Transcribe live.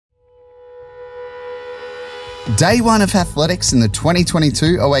Day one of athletics in the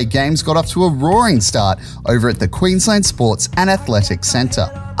 2022 OA Games got off to a roaring start over at the Queensland Sports and Athletics Centre.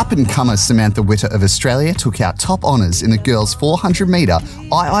 Up-and-comer Samantha Witter of Australia took out top honours in the girls 400 metre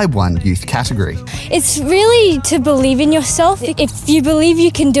II1 youth category. It's really to believe in yourself. If you believe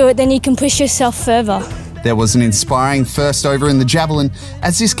you can do it, then you can push yourself further. There was an inspiring first over in the Javelin,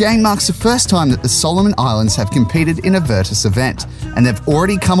 as this game marks the first time that the Solomon Islands have competed in a Virtus event, and they've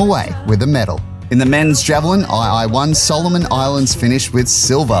already come away with a medal. In the men's Javelin II1, Solomon Islands finished with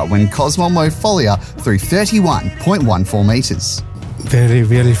silver when Cosmol Moefolia threw 31.14 metres.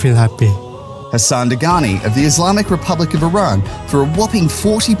 Really feel happy. Hassan Dagani of the Islamic Republic of Iran threw a whopping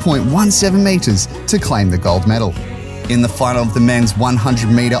 40.17 metres to claim the gold medal. In the final of the men's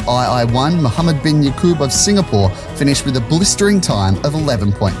 100 metre II1, Mohammed bin Yaqub of Singapore finished with a blistering time of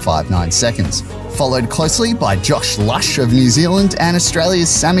 11.59 seconds, followed closely by Josh Lush of New Zealand and Australia's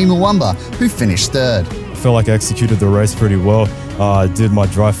Sammy Mwamba, who finished third. I feel like I executed the race pretty well. I did my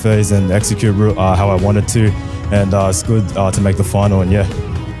dry phase and execute how I wanted to, and it's good to make the final, and yeah.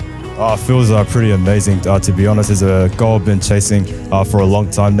 It feels pretty amazing, to be honest. It's a goal I've been chasing for a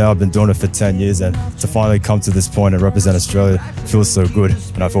long time now. I've been doing it for 10 years, and to finally come to this point and represent Australia feels so good,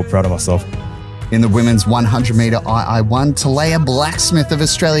 and I feel proud of myself. In the women's 100 metre II1, Talaya Blacksmith of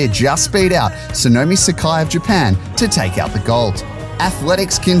Australia just beat out Sonomi Sakai of Japan to take out the gold.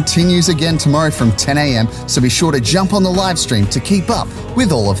 Athletics continues again tomorrow from 10 AM, so be sure to jump on the live stream to keep up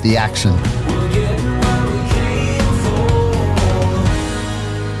with all of the action.